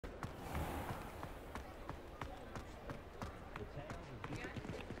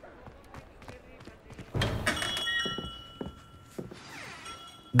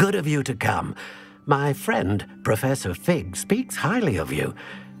Good of you to come. My friend, Professor Fig, speaks highly of you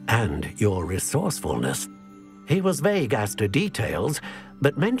and your resourcefulness. He was vague as to details,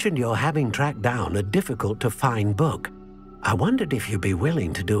 but mentioned your having tracked down a difficult-to-find book. I wondered if you'd be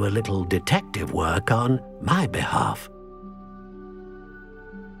willing to do a little detective work on my behalf.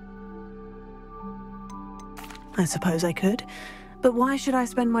 I suppose I could, but why should I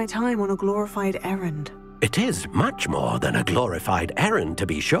spend my time on a glorified errand? It is much more than a glorified errand, to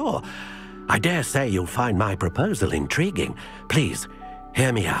be sure. I dare say you'll find my proposal intriguing. Please,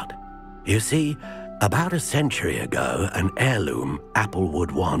 hear me out. You see, about a century ago, an heirloom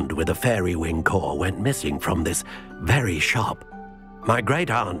applewood wand with a fairy wing core went missing from this very shop. My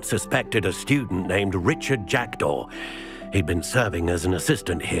great-aunt suspected a student named Richard Jackdaw. He'd been serving as an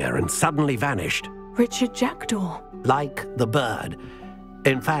assistant here and suddenly vanished. Richard Jackdaw? Like the bird.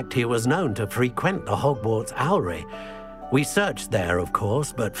 In fact, he was known to frequent the Hogwarts Owlery. We searched there, of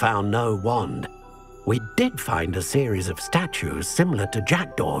course, but found no wand. We did find a series of statues similar to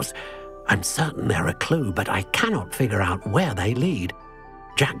Jackdaw's. I'm certain they're a clue, but I cannot figure out where they lead.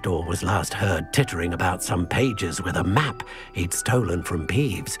 Jackdaw was last heard tittering about some pages with a map he'd stolen from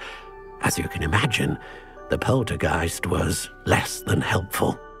Peeves. As you can imagine, the poltergeist was less than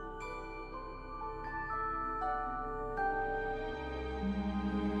helpful.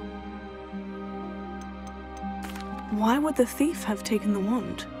 Why would the thief have taken the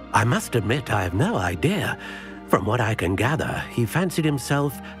wand? I must admit I have no idea. From what I can gather, he fancied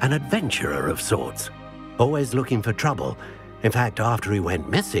himself an adventurer of sorts, always looking for trouble. In fact, after he went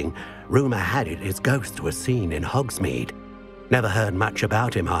missing, rumor had it his ghost was seen in Hogsmeade. Never heard much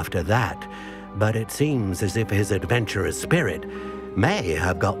about him after that, but it seems as if his adventurous spirit may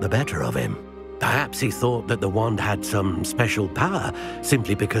have got the better of him. Perhaps he thought that the wand had some special power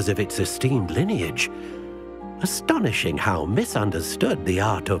simply because of its esteemed lineage. Astonishing how misunderstood the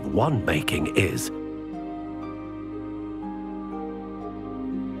art of wand-making is.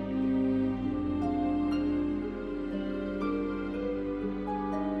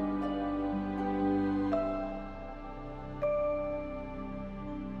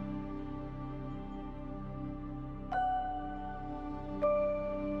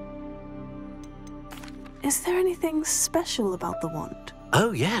 Is there anything special about the wand?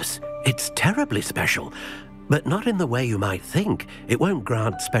 Oh yes, it's terribly special. But not in the way you might think. It won't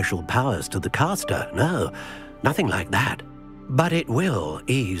grant special powers to the caster, no. Nothing like that. But it will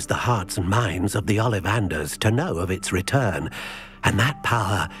ease the hearts and minds of the Ollivanders to know of its return, and that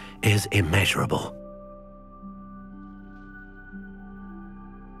power is immeasurable.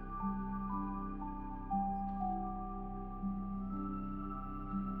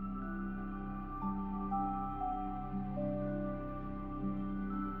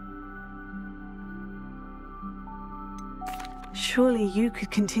 Surely you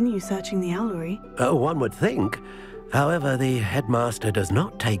could continue searching the Owlery. Oh, one would think. However, the headmaster does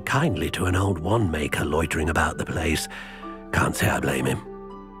not take kindly to an old wand-maker loitering about the place. Can't say I blame him.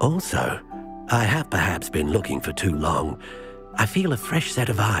 Also, I have perhaps been looking for too long. I feel a fresh set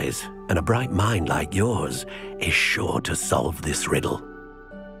of eyes, and a bright mind like yours is sure to solve this riddle.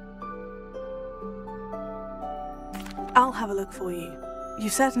 I'll have a look for you.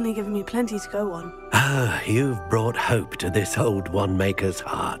 You've certainly given me plenty to go on. Ah, you've brought hope to this old wand-maker's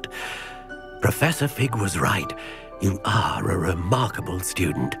heart. Professor Fig was right. You are a remarkable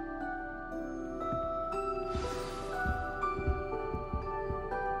student.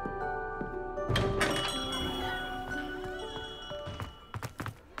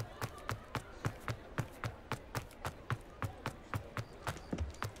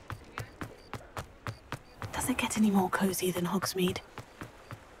 Does it get any more cozy than Hogsmeade?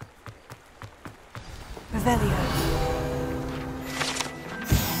 Revelio.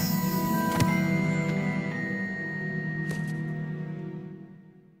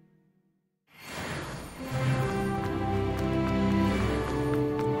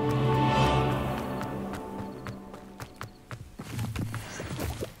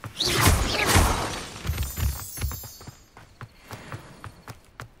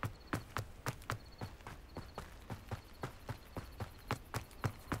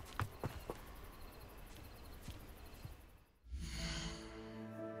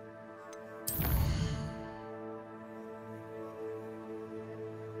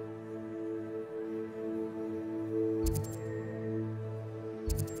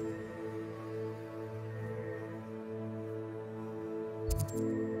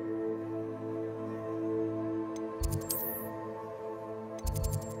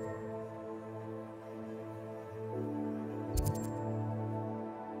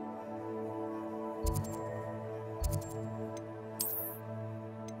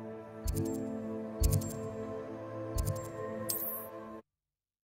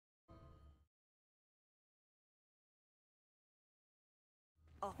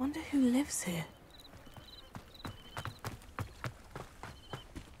 I wonder who lives here.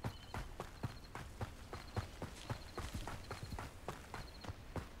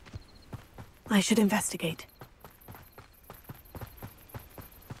 I should investigate.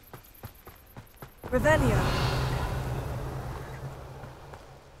 Revelio.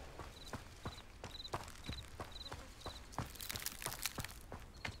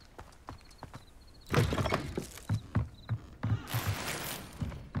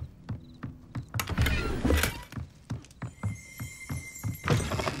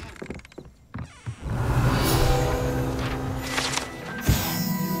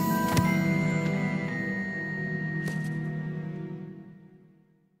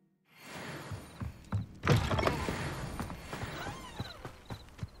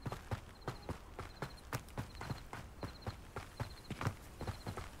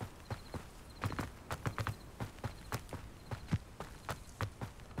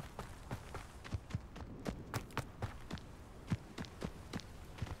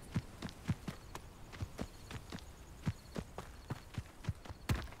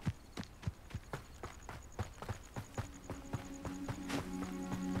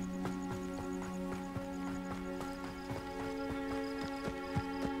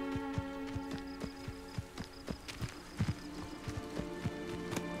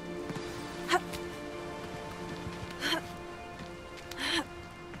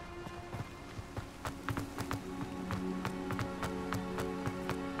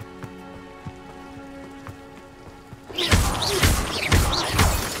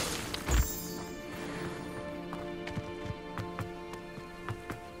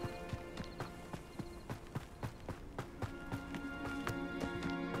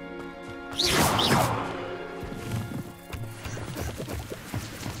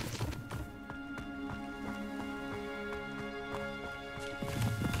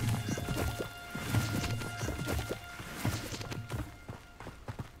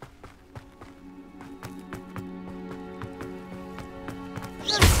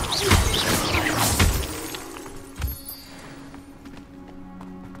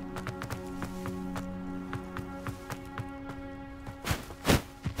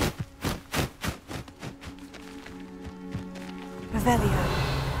 Revelio.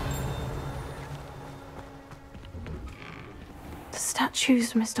 The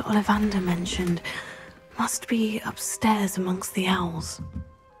statues Mr. Ollivander mentioned must be upstairs amongst the owls.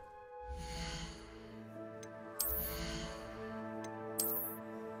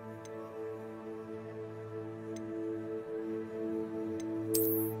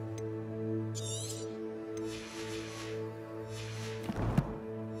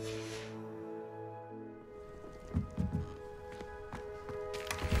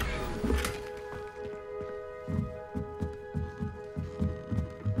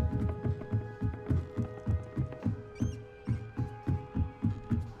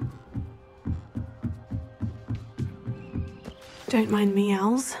 Don't mind me,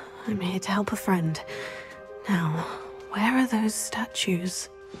 owls. I'm here to help a friend. Now, where are those statues?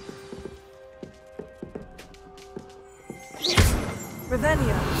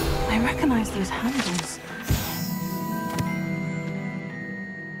 Revelio. I recognize those handles.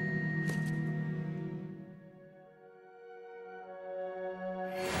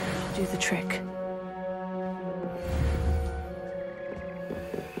 Do the trick.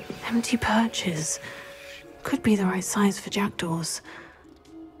 Empty perches. Could be the right size for jackdaws.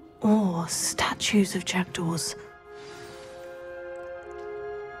 Or statues of jackdaws.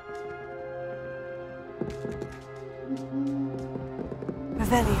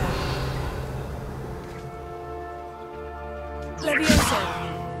 Revelio. Levioso.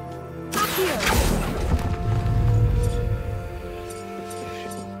 Accio.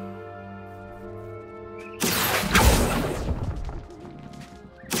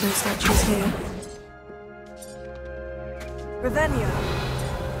 No statues here. Revelio.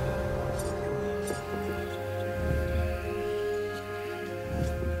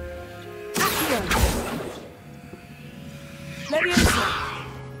 Accio. Levioso.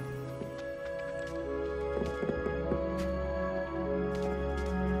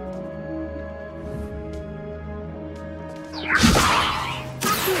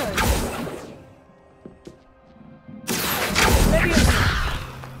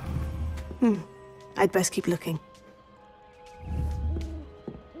 I'd best keep looking.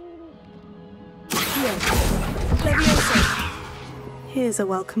 Levioso. Here's a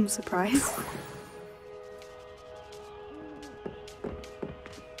welcome surprise.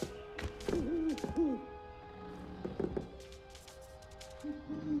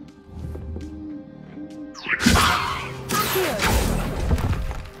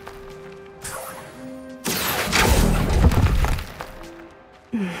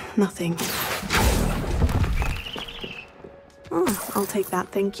 Nothing. Oh, I'll take that,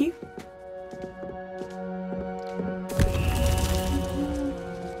 thank you.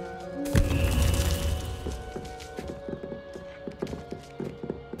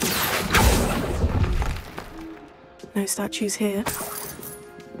 No statues here.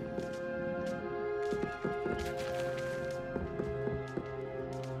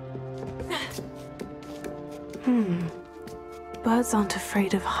 Birds aren't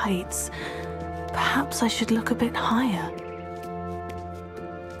afraid of heights. Perhaps I should look a bit higher.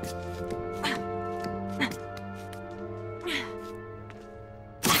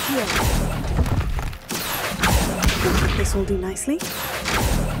 This will do nicely.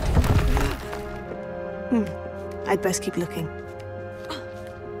 I'd best keep looking.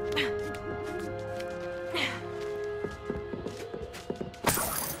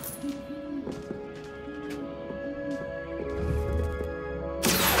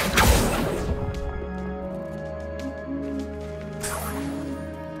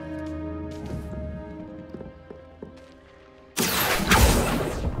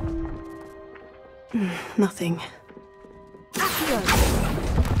 Nothing.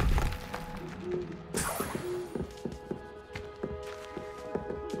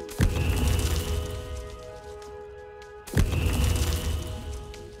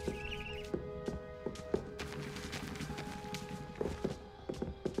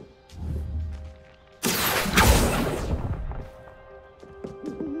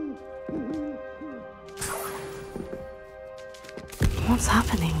 What's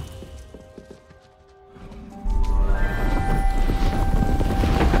happening?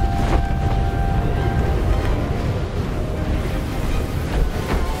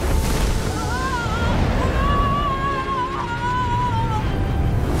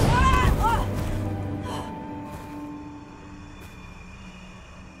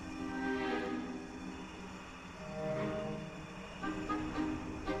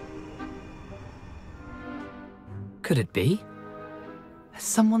 Could it be? Has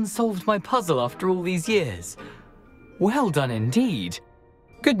someone solved my puzzle after all these years? Well done indeed.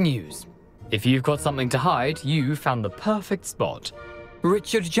 Good news. If you've got something to hide, you found the perfect spot.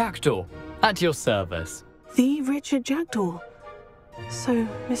 Richard Jackdaw, at your service. The Richard Jackdaw. So,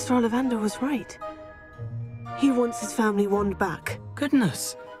 Mr. Ollivander was right. He wants his family wand back.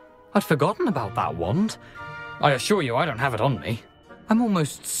 Goodness, I'd forgotten about that wand. I assure you I don't have it on me. I'm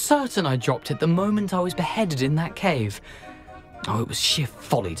almost certain I dropped it the moment I was beheaded in that cave. Oh, it was sheer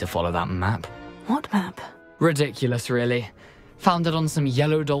folly to follow that map. What map? Ridiculous, really. Found it on some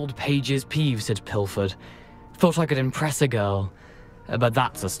yellowed old pages Peeves had pilfered. Thought I could impress a girl. But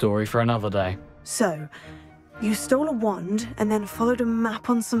that's a story for another day. So, you stole a wand and then followed a map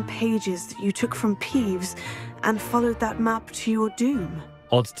on some pages that you took from Peeves and followed that map to your doom.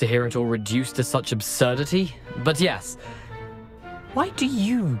 Odd to hear it all reduced to such absurdity, but yes. Why do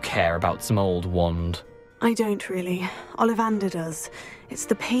you care about some old wand? I don't really. Ollivander does. It's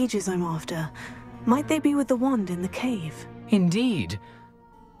the pages I'm after. Might they be with the wand in the cave? Indeed.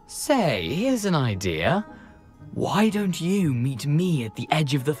 Say, here's an idea. Why don't you meet me at the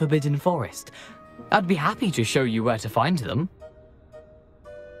edge of the Forbidden Forest? I'd be happy to show you where to find them.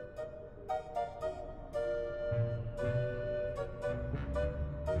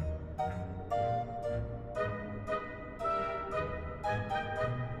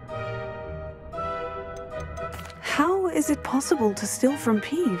 How is it possible to steal from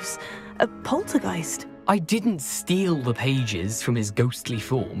Peeves? A poltergeist? I didn't steal the pages from his ghostly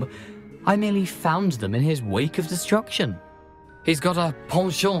form. I merely found them in his wake of destruction. He's got a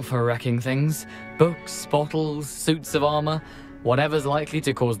penchant for wrecking things. Books, bottles, suits of armor, whatever's likely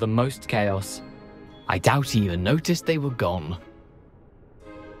to cause the most chaos. I doubt he even noticed they were gone.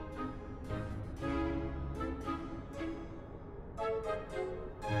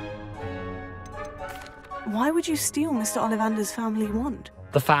 Why would you steal Mr. Ollivander's family wand?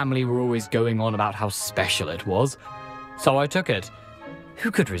 The family were always going on about how special it was, so I took it.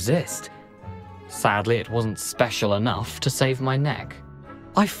 Who could resist? Sadly, it wasn't special enough to save my neck.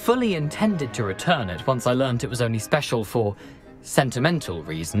 I fully intended to return it once I learned it was only special for sentimental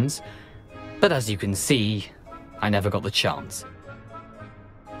reasons, but as you can see, I never got the chance.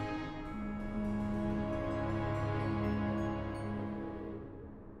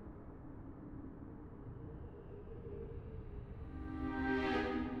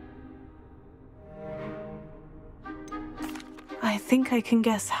 I think I can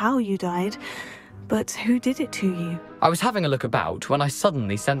guess how you died, but who did it to you? I was having a look about when I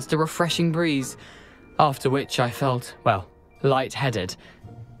suddenly sensed a refreshing breeze, after which I felt, well, lightheaded.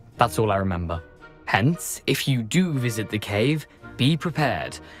 That's all I remember. Hence, if you do visit the cave, be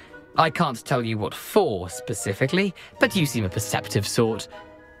prepared. I can't tell you what for specifically, but you seem a perceptive sort.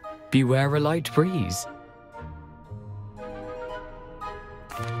 Beware a light breeze.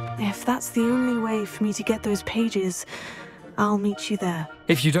 If that's the only way for me to get those pages, I'll meet you there.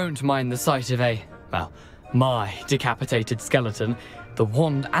 If you don't mind the sight of my decapitated skeleton, the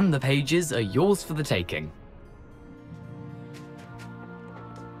wand and the pages are yours for the taking.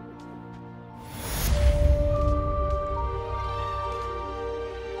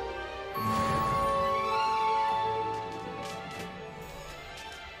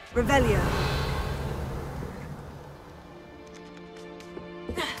 Revelio.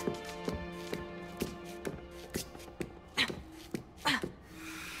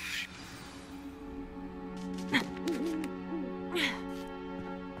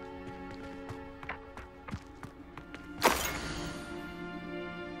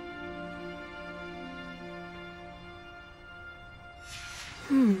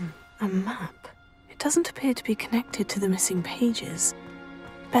 A map. It doesn't appear to be connected to the missing pages.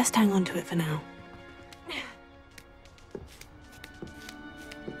 Best hang on to it for now.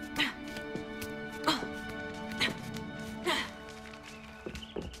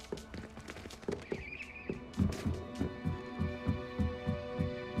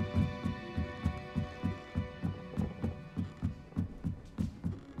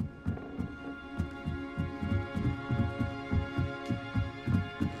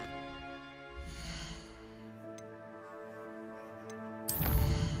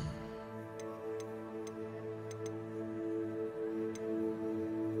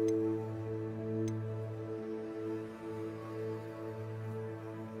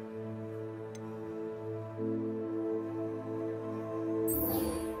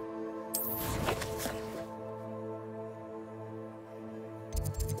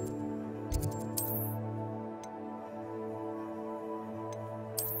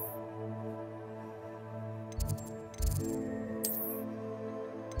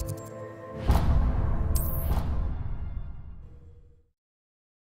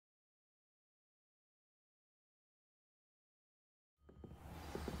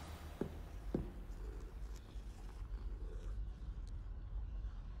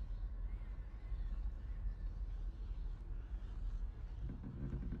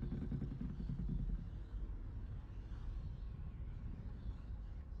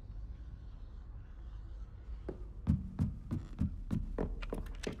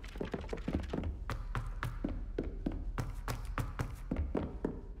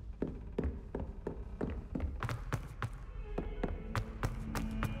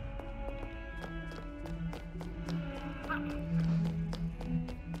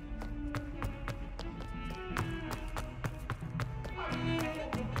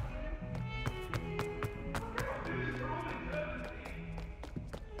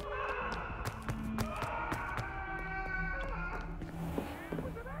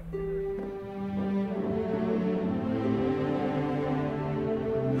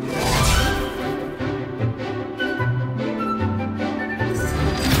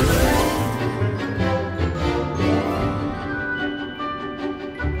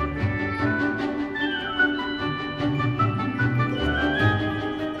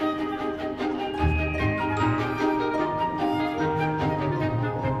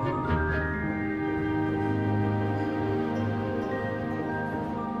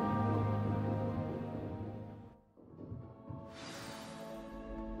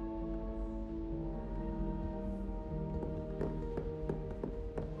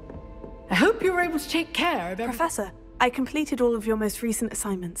 I hope you were able to take care of everything. Professor, I completed all of your most recent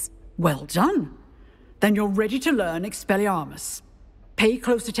assignments. Well done. Then you're ready to learn Expelliarmus. Pay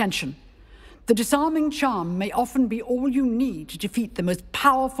close attention. The disarming charm may often be all you need to defeat the most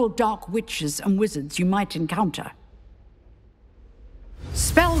powerful dark witches and wizards you might encounter.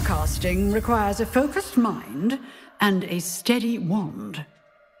 Spellcasting requires a focused mind and a steady wand.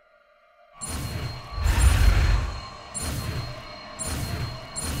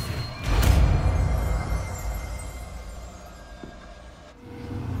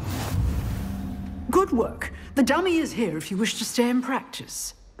 Good work. The dummy is here if you wish to stay and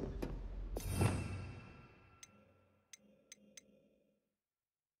practice.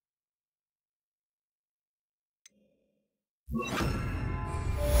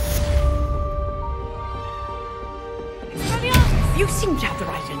 You seem to have the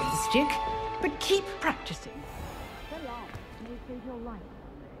right end of the stick, but keep practicing. Expelliarmus may save your life.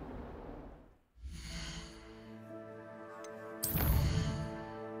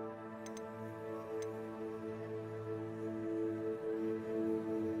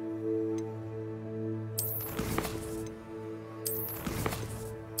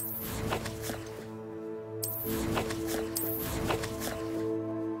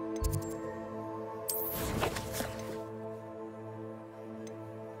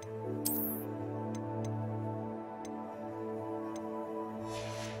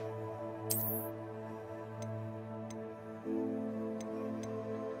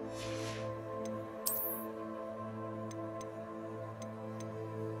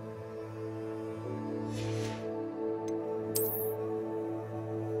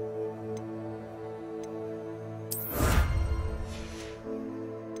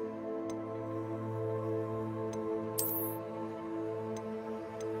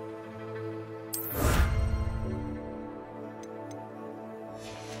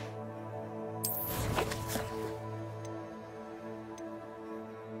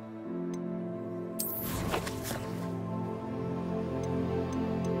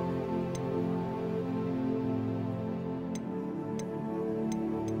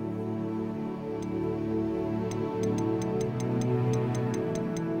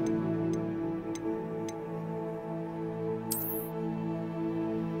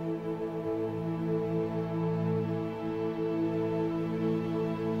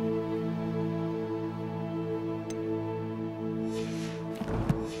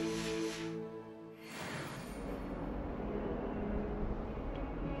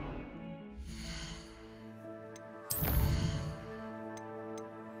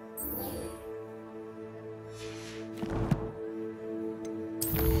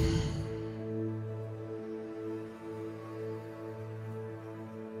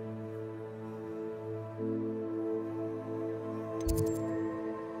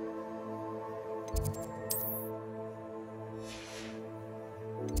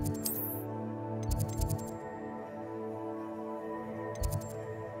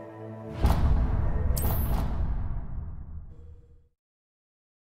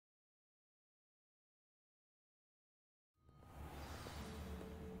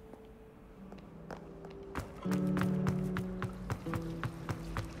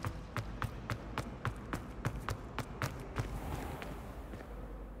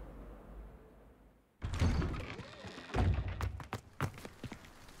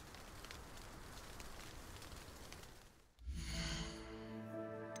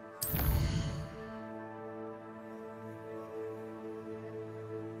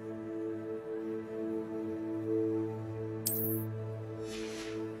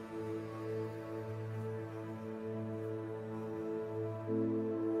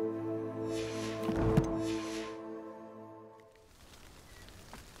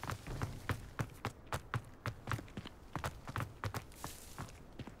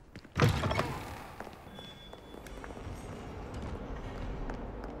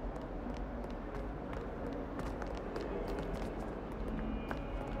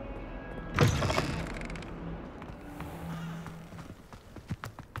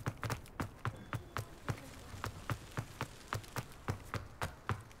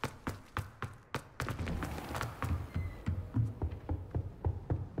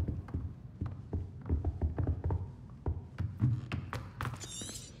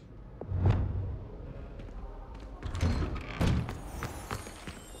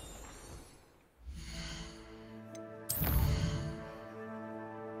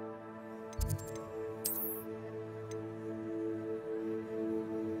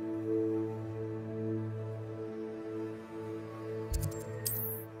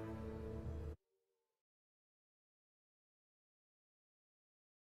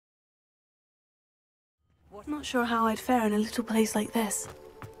 Not sure how I'd fare in a little place like this.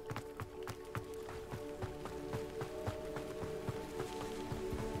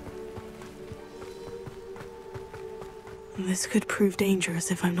 This could prove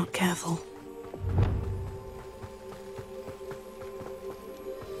dangerous if I'm not careful.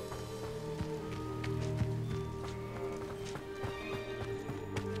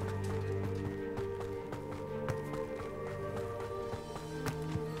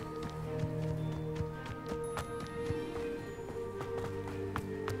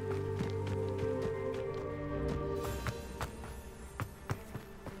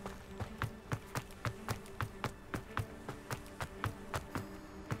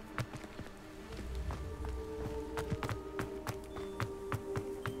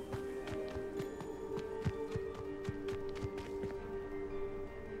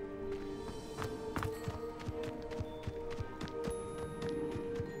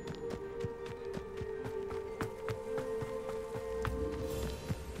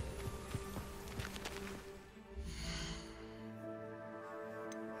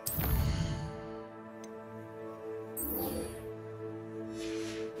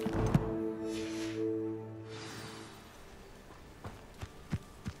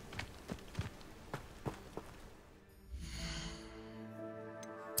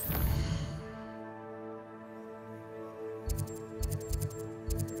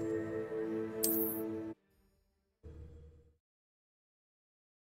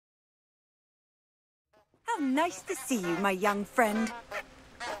 How nice to see you, my young friend.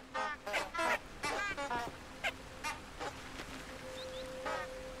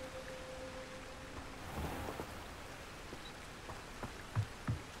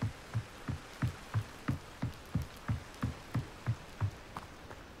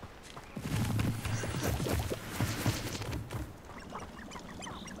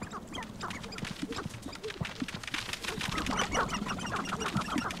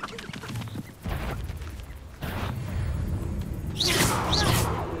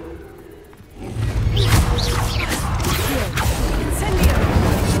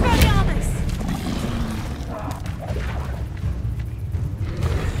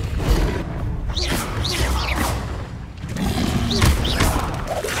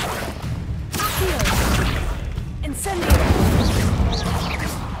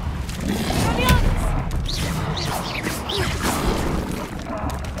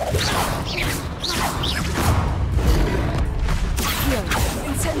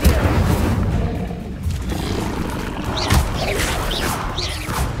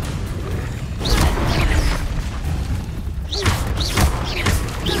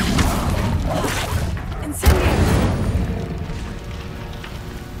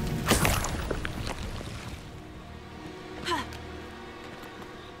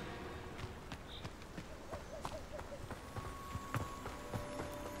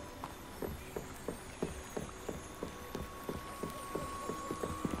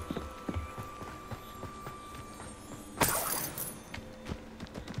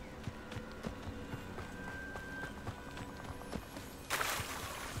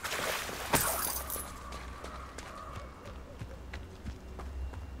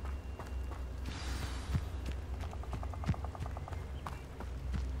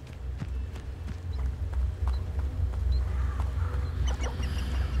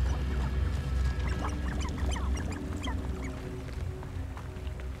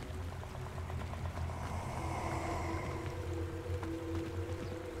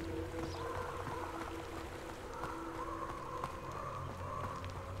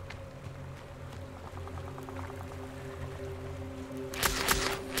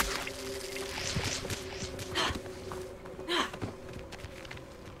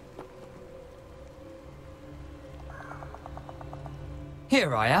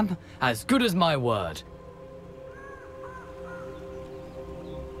 Here I am, as good as my word.